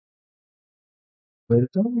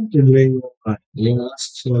Welcome to GrayYeon. In order to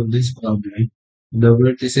solve this problem, the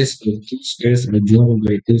vertices of two squares are joined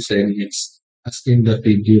by two segments, as in the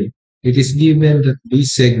figure. It is given that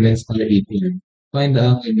these segments are equal. Find the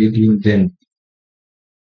angle between them.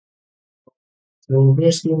 So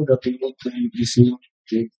first thing that we need to do is we need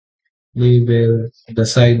to label the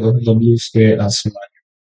side of the blue square as 1.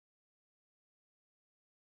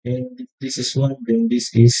 And if this is 1, then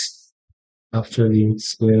this is actually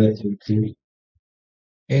square root of 3.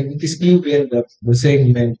 And it is given that the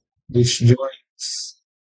segment which joins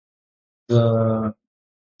the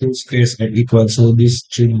two squares are equal, so this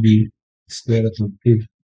should be square root of 3.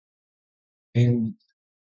 And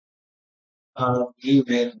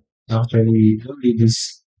given actually only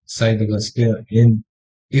this side of the square. And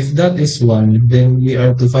if that is 1, then we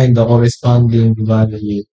are to find the corresponding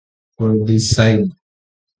value for this side.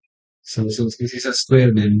 So since this is a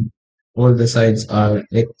square, then all the sides are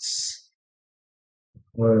x,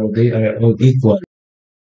 or they are all equal.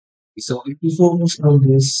 So if we focus on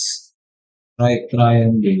this right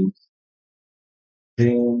triangle,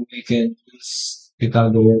 then we can use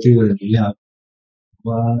Pythagorean theorem. We have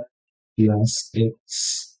 1 plus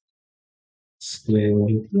x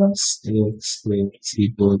squared plus x squared is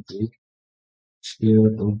equal to square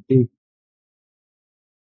root of 8.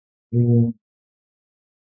 And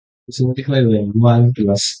simplify by 1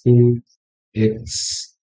 plus 2x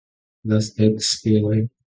plus x squared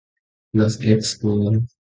plus x squared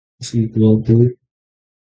is equal to,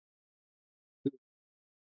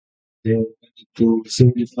 then we need to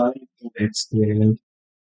simplify 2x squared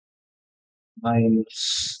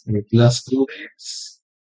minus plus 2x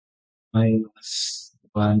minus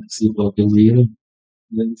 1 is equal to 0.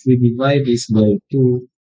 Then if we divide this by 2,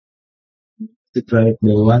 multiply it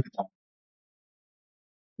by 1,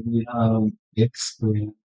 we have x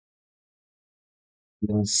squared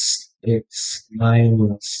plus x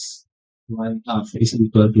minus 1/2 is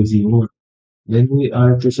equal to 0. Then we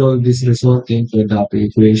are to solve this resulting quadratic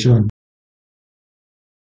equation.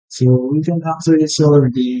 So we can actually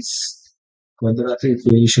solve this quadratic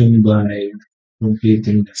equation by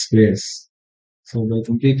completing the squares. So by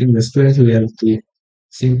completing the squares, we have to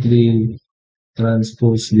simply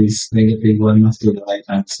transpose this negative 1 off to the right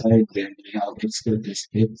hand side. Then we have x squared plus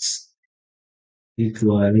x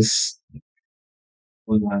equals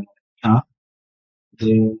 1/2.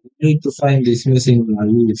 Then we need to find this missing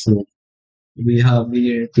value. So we have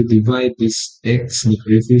here to divide this x, the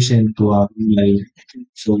coefficient, to by 2.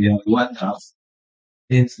 So we have 1/2.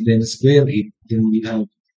 And then square it. Then we have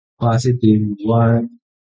positive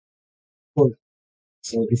 1/4.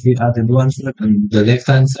 So if we added 1/4 on the left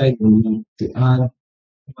hand side, we need to add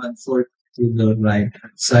 1/4 to the right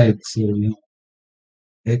hand side. So we have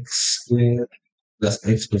x squared plus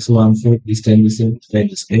x plus 1/4. This can be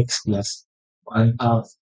simplified as x plus 1/2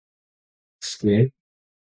 squared.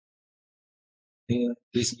 And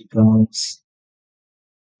this becomes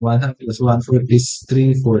 1/2 plus 1/4 is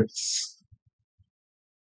 3/4.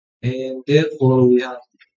 And therefore, we have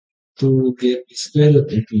to get the square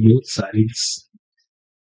root of both sides.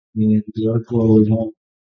 And therefore, we have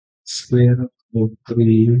square root of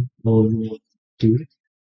 3 over 2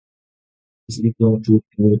 is equal to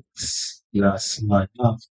x plus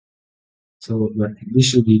 1/2. So, but this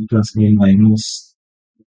should be plus or minus.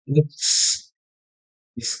 X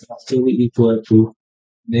is actually equal to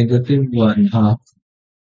negative 1/2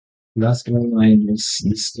 plus or minus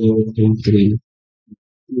the square root of 3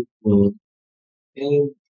 equal.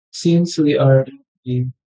 And since we are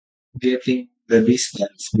in getting the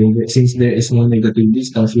distance, since there is no negative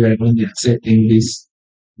distance, we are only accepting this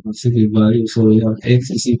positive value. So we have x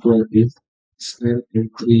is equal to square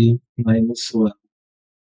root of 3 minus 1,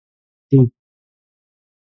 2.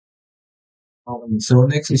 Okay, so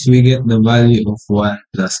next is we get the value of 1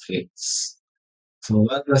 plus x. So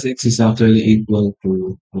 1 plus x is actually equal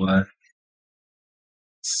to 1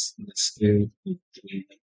 the square root of 3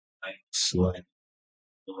 minus 1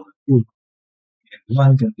 over 2. And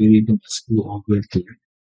 1 can be written as 2 over 2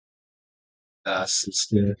 plus the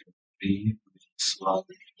square root of 3 minus 1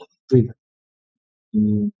 over 2.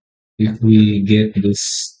 And if we get this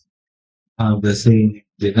have the same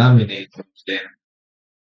denominator, then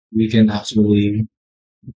we can actually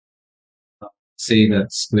say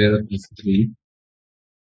that square root of 3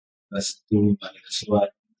 plus 2 minus 1,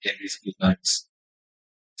 and this becomes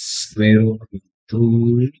square root of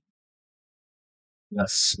 2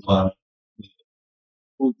 plus 1.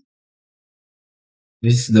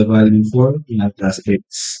 This is the value for 1 plus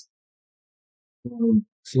x.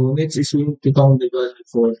 So next is we need to count the value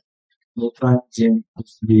for the tangent of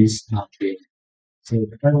this angle. So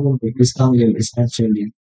the triangle of this angle is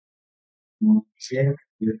actually Here,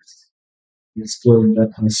 it's called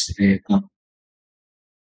that has theta,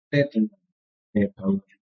 theta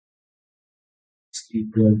is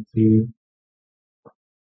equal to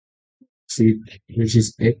c, which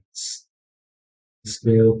is x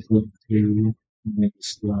square root of 3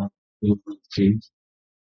 minus 1 over 3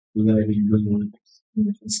 divided by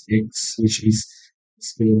minus x, which is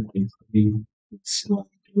square root of 3 minus 1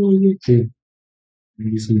 over 3. And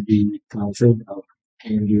this will be cancelled out.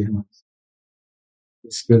 And we have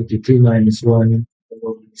square root of 3 minus 1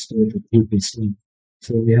 over square root of 3 plus 1.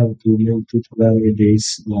 So we have to multiply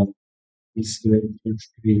this one square root of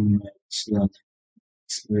 3 minus 1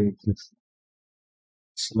 square root of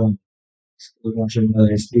 1. So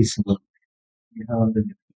rationalize this one. We have the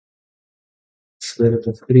square root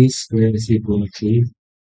of 3 square is equal to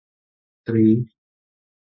 3.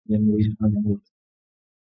 Then we have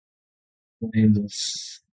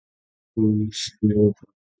minus 2 square root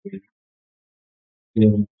of 3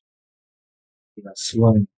 then plus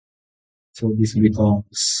 1. So this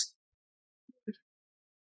becomes,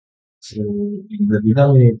 so in the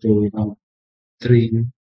denominator we have 3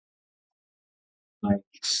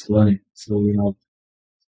 minus 1. So we have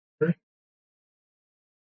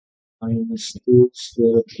minus 2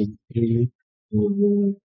 square root of 3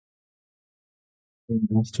 over, and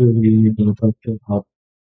after we will factor out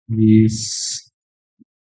this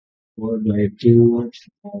 4 by 2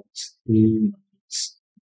 times 3 minus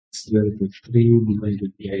square root of 3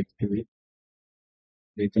 divided by 3.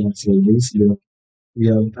 We cancel this. We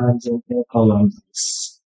have tangent along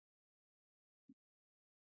this.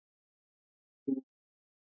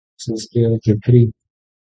 So square root of 3.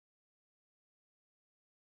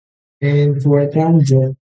 And for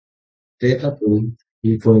tangent theta 2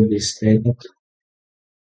 equal this theta 2.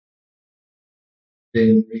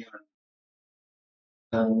 Then we have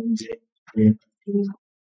tangent theta 2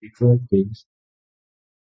 equal to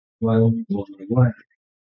 1 over 1.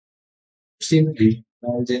 Simply,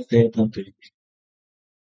 tangent theta 2 is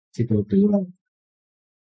equal to 1.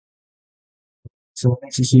 So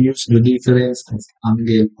next is use the difference of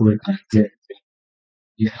angle for tangent.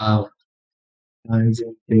 We have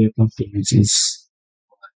tangent theta 2 which is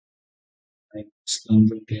minus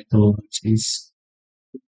tangent theta 1 which is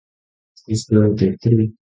square root of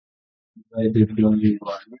 3 divided by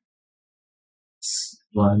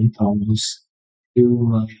 1 times 2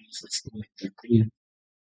 minus square root of 3.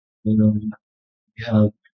 And we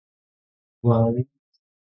have 1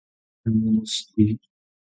 minus 3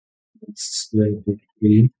 square root of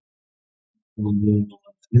 3 over 1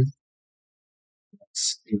 plus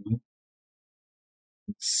 2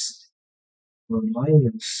 is 1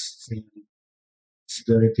 minus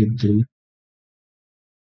square root of 3.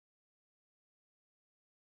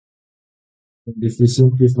 And if we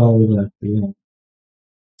simplify that, we have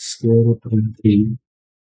square root of 3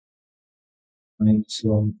 minus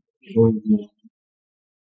 1 over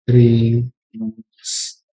 3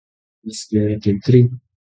 minus square root of 3.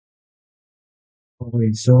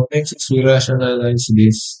 Okay, so next is we rationalize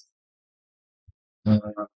this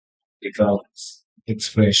becomes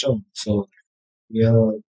expression. So we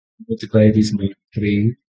have multiply this by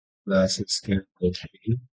 3 plus square root of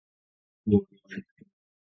 3 over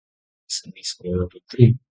square root of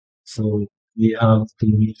 3. So we have to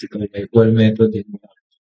multiply by one method and we have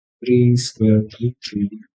 3 square root of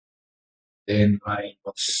 3 then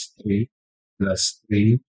minus 3 plus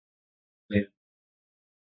 3 then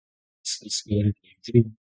square root of 3.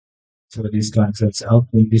 So this cancels out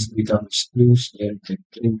and this becomes 2 square root of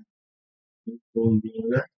 3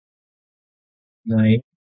 over 9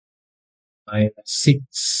 minus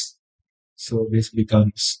 6. So this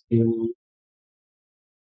becomes 2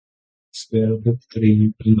 square root of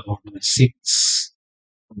 3 over 6.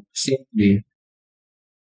 Simply,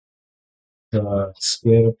 the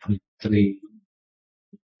square root of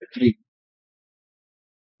 3.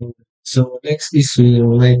 So next is we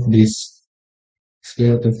write this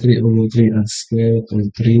square root of 3 over 3 as square root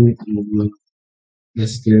of 3 over the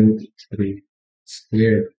square root of 3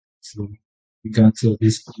 squared. So we cancel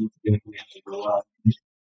this out then we have 1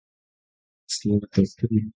 square root of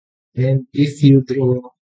 3. And if you draw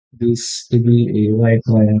this to be a right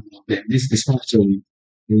triangle, then this is actually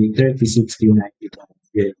a 30, 60, 90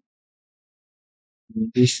 triangle.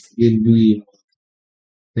 This will be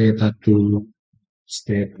theta 2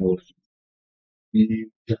 step over.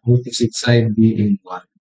 Meaning the opposite side being 1.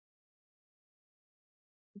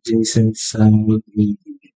 Adjacent side will be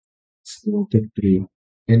square 3.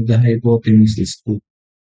 And the hypotenuse is 2.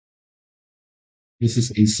 This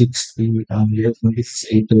is a 60 angle, and this is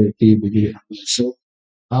a 30-degree angle. So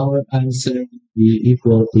our answer will be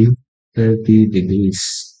equal to 30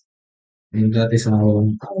 degrees. and that is our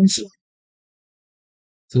answer.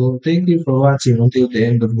 So thank you for watching until the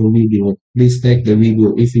end of the video. Please like the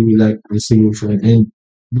video if you like the solution and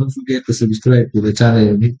don't forget to subscribe to the channel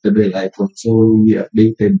and hit the bell icon so you'll be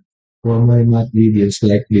updated for more math videos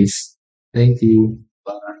like this. Thank you.